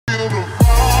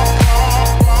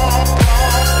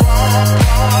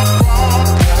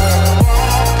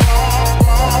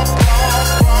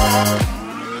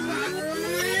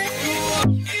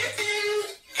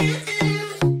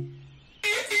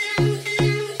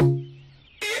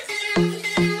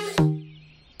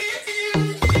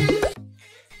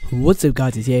What's up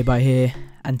guys, it's YetiBite here,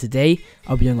 and today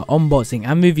I'll be doing an unboxing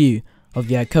and review of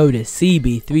the ICODIS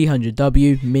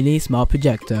CB300W Mini Smart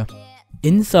Projector.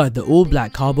 Inside the all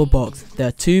black cardboard box, there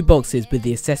are two boxes with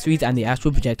the accessories and the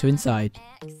actual projector inside.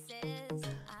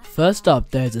 First up,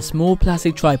 there is a small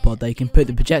plastic tripod that you can put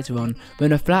the projector on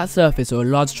when a flat surface or a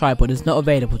large tripod is not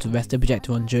available to rest the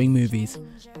projector on during movies.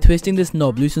 Twisting this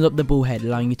knob loosens up the ball head,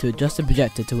 allowing you to adjust the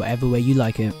projector to whatever way you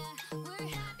like it.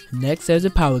 Next, there is a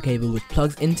power cable which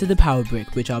plugs into the power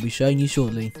brick, which I'll be showing you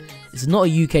shortly. It's not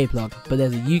a UK plug, but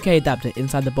there's a UK adapter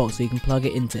inside the box so you can plug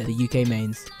it into the UK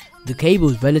mains. The cable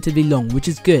is relatively long, which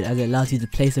is good as it allows you to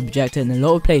place the projector in a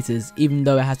lot of places even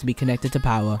though it has to be connected to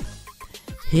power.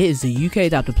 Here is the UK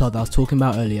adapter plug that I was talking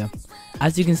about earlier.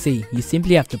 As you can see, you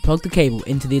simply have to plug the cable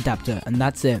into the adapter and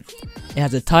that's it. It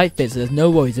has a tight fit so there's no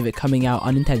worries of it coming out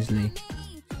unintentionally.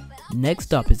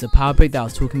 Next up is the power brick that I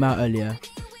was talking about earlier.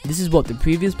 This is what the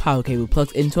previous power cable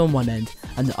plugs into on one end,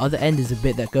 and the other end is a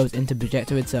bit that goes into the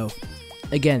projector itself.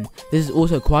 Again, this is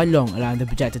also quite long, allowing the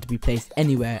projector to be placed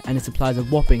anywhere, and it supplies a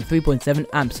whopping 3.7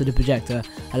 amps to the projector,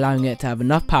 allowing it to have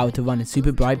enough power to run in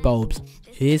super bright bulbs.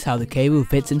 Here's how the cable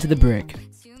fits into the brick.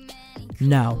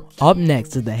 Now, up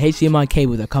next is the HDMI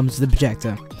cable that comes with the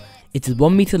projector. It is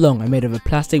 1 meter long and made of a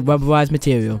plastic rubberized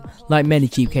material, like many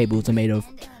cheap cables are made of.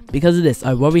 Because of this,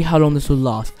 I worry how long this will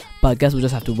last, but I guess we'll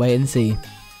just have to wait and see.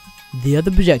 The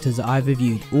other projectors that I've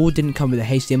reviewed all didn't come with a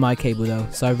HDMI cable though,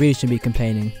 so I really shouldn't be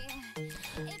complaining.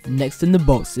 Next in the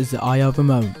box is the IR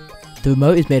remote. The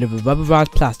remote is made of a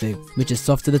rubberized plastic, which is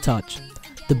soft to the touch.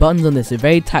 The buttons on this are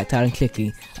very tactile and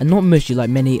clicky, and not mushy like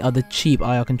many other cheap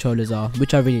IR controllers are,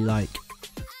 which I really like.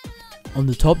 On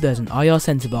the top there's an IR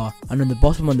sensor bar, and on the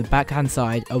bottom on the backhand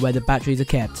side are where the batteries are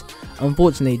kept.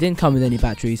 Unfortunately it didn't come with any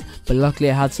batteries, but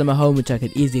luckily I had some at home which I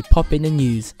could easily pop in and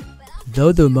use.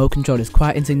 Though the remote control is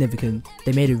quite insignificant,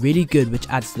 they made it really good, which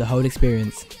adds to the whole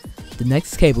experience. The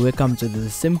next cable it comes with is a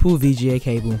simple VGA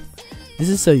cable. This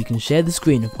is so you can share the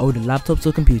screen of older laptops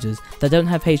or computers that don't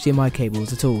have HDMI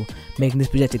cables at all, making this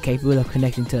projector capable of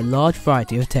connecting to a large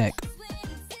variety of tech.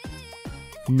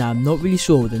 Now I'm not really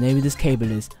sure what the name of this cable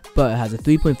is, but it has a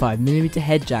 3.5mm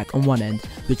head jack on one end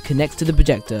which connects to the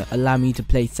projector, allowing you to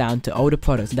play sound to older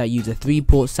products that use a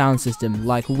 3-port sound system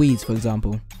like Wii's for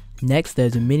example. Next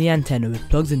there's a mini antenna which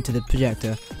plugs into the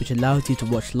projector, which allows you to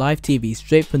watch live TV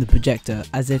straight from the projector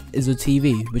as if it's a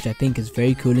TV, which I think is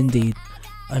very cool indeed.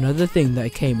 Another thing that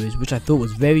it came with, which I thought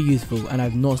was very useful and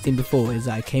I've not seen before, is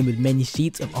that it came with many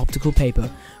sheets of optical paper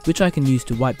which I can use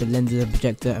to wipe the lenses of the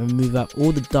projector and remove out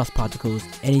all the dust particles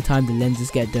anytime the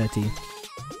lenses get dirty.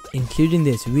 Including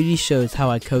this really shows how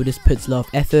ICODIS puts a lot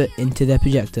of effort into their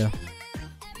projector.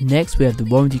 Next we have the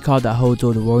warranty card that holds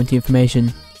all the warranty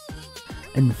information.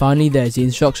 And finally there's the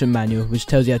instruction manual which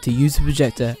tells you how to use the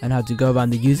projector and how to go around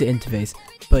the user interface,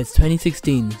 but it's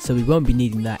 2016 so we won't be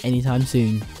needing that anytime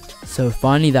soon. So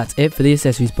finally that's it for the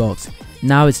accessories box.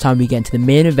 Now it's time we get into the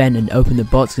main event and open the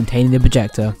box containing the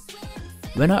projector.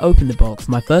 When I opened the box,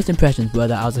 my first impressions were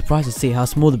that I was surprised to see how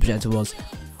small the projector was.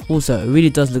 Also, it really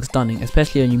does look stunning,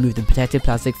 especially when you move the protective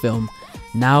plastic film.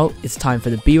 Now it's time for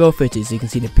the B-roll footage so you can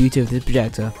see the beauty of this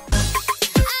projector.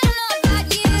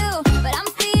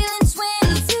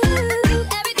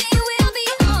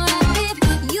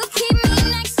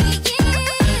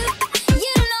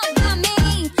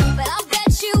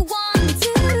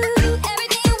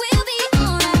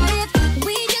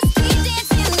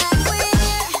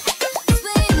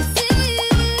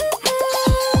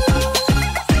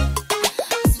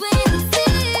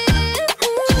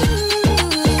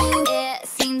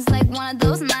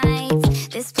 Those nights,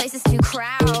 this place is too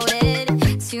crowded.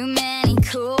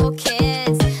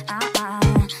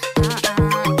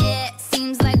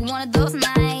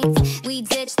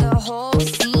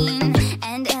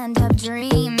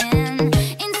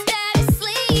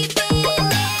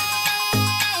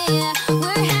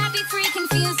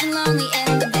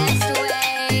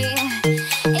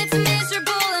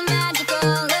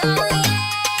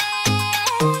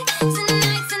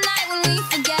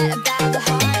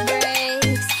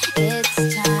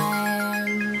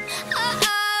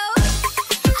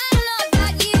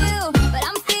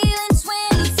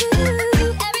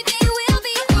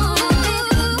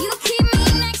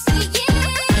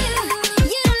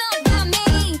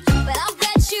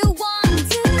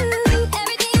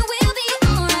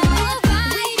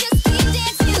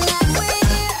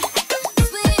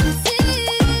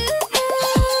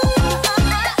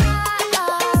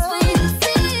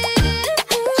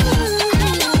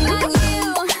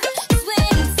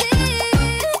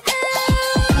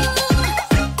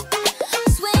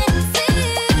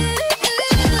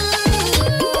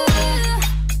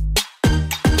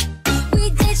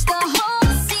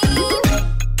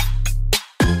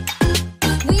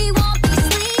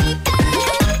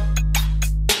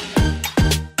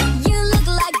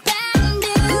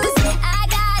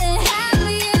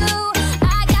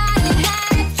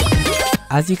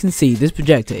 As you can see, this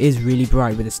projector is really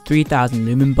bright with its 3000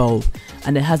 lumen bulb,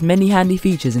 and it has many handy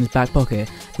features in its back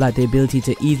pocket, like the ability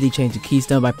to easily change the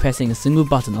keystone by pressing a single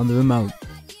button on the remote.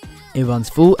 It runs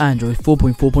full Android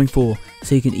 4.4.4,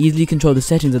 so you can easily control the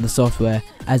settings of the software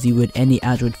as you would any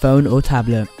Android phone or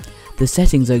tablet. The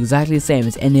settings are exactly the same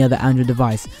as any other Android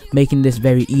device, making this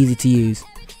very easy to use.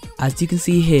 As you can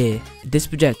see here, this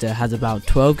projector has about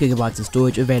 12GB of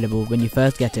storage available when you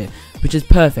first get it, which is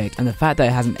perfect, and the fact that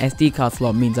it has an SD card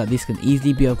slot means that this can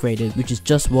easily be upgraded, which is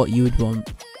just what you would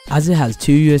want. As it has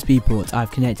two USB ports, I've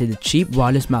connected a cheap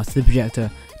wireless mouse to the projector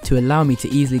to allow me to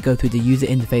easily go through the user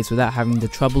interface without having the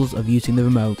troubles of using the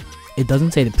remote. It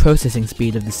doesn't say the processing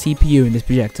speed of the CPU in this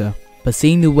projector, but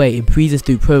seeing the way it breezes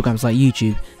through programs like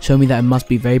YouTube show me that it must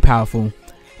be very powerful.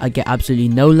 I get absolutely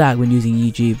no lag when using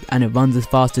YouTube, and it runs as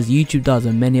fast as YouTube does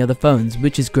on many other phones,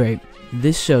 which is great.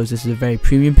 This shows this is a very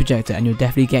premium projector and you're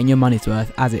definitely getting your money's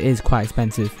worth, as it is quite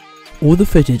expensive. All the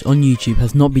footage on YouTube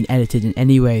has not been edited in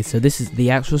any way, so this is the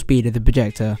actual speed of the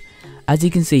projector. As you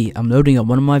can see, I'm loading up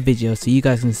one of my videos so you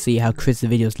guys can see how crisp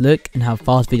the videos look and how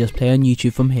fast videos play on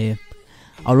YouTube from here.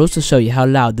 I'll also show you how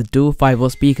loud the dual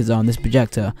 5-watt speakers are on this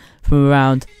projector from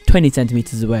around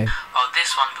 20cm away. While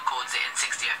this one records it in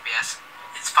 60 FPS.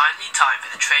 It's finally time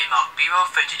for the trademark B-roll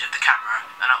footage of the camera,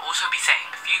 and I'll also be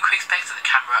saying a few quick specs of the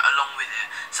camera along with it,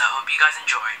 so I hope you guys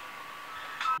enjoy.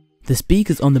 The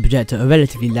speakers on the projector are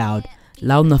relatively loud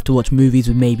enough to watch movies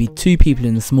with maybe 2 people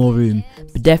in a small room,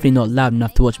 but definitely not loud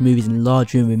enough to watch movies in a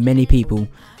large room with many people.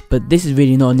 But this is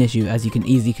really not an issue, as you can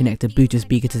easily connect a Bluetooth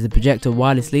speaker to the projector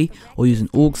wirelessly or use an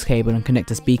aux cable and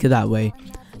connect a speaker that way.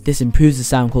 This improves the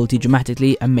sound quality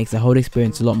dramatically and makes the whole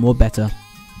experience a lot more better.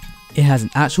 It has an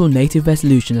actual native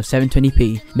resolution of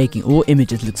 720p, making all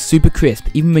images look super crisp.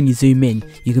 Even when you zoom in,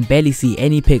 you can barely see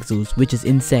any pixels, which is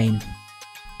insane.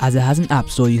 As it has an app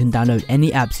store, you can download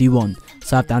any apps you want,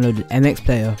 so I've downloaded MX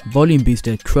Player, Volume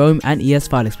Booster, Chrome and ES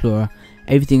File Explorer.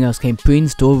 Everything else came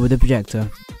pre-installed with the projector.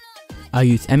 I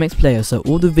use MX Player so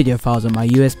all the video files on my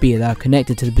USB that are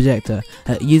connected to the projector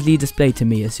are easily displayed to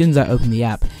me as soon as I open the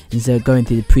app, instead of going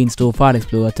through the pre-installed File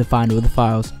Explorer to find all the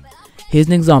files. Here's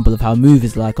an example of how Move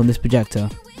is like on this projector.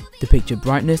 The picture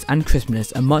brightness and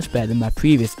crispness are much better than my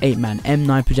previous 8-man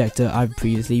M9 projector I've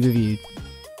previously reviewed.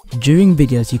 During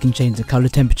videos you can change the color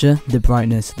temperature, the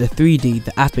brightness, the 3D,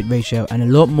 the aspect ratio and a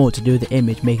lot more to do with the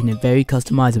image, making it very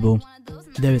customizable.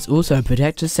 There is also a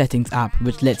projector settings app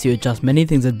which lets you adjust many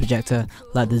things of the projector,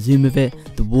 like the zoom of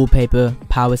it, the wallpaper,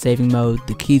 power saving mode,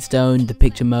 the keystone, the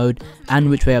picture mode and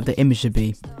which way up the image should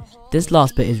be. This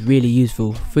last bit is really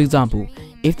useful. For example,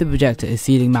 if the projector is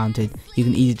ceiling mounted, you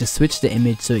can easily just switch the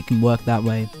image so it can work that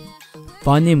way.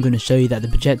 Finally, I'm going to show you that the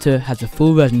projector has a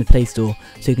full version of the Play Store,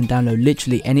 so you can download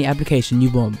literally any application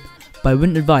you want. But I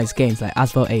wouldn't advise games like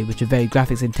Asphalt 8, which are very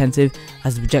graphics intensive,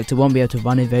 as the projector won't be able to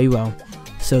run it very well.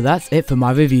 So that's it for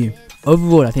my review.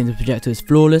 Overall, I think the projector is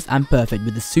flawless and perfect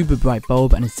with a super bright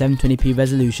bulb and a 720p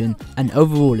resolution, and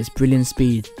overall its brilliant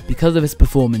speed. Because of its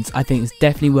performance, I think it's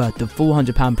definitely worth the full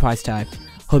 £100 price tag.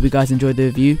 Hope you guys enjoyed the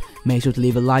review, make sure to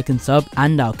leave a like and sub,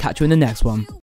 and I'll catch you in the next one.